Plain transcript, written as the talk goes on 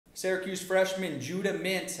Syracuse freshman Judah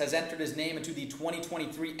Mintz has entered his name into the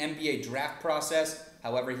 2023 NBA draft process.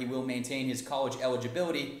 However, he will maintain his college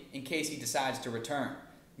eligibility in case he decides to return.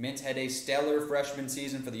 Mintz had a stellar freshman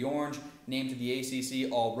season for the Orange, named to the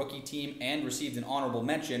ACC All-Rookie team and received an honorable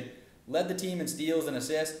mention, led the team in steals and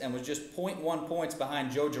assists, and was just 0.1 points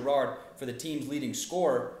behind Joe Girard for the team's leading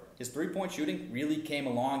scorer. His three-point shooting really came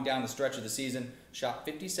along down the stretch of the season, shot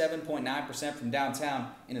 57.9% from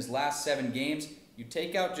downtown in his last 7 games. You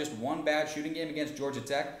take out just one bad shooting game against Georgia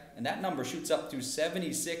Tech, and that number shoots up to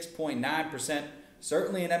 76.9%.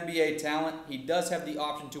 Certainly an NBA talent. He does have the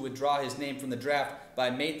option to withdraw his name from the draft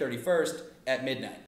by May 31st at midnight.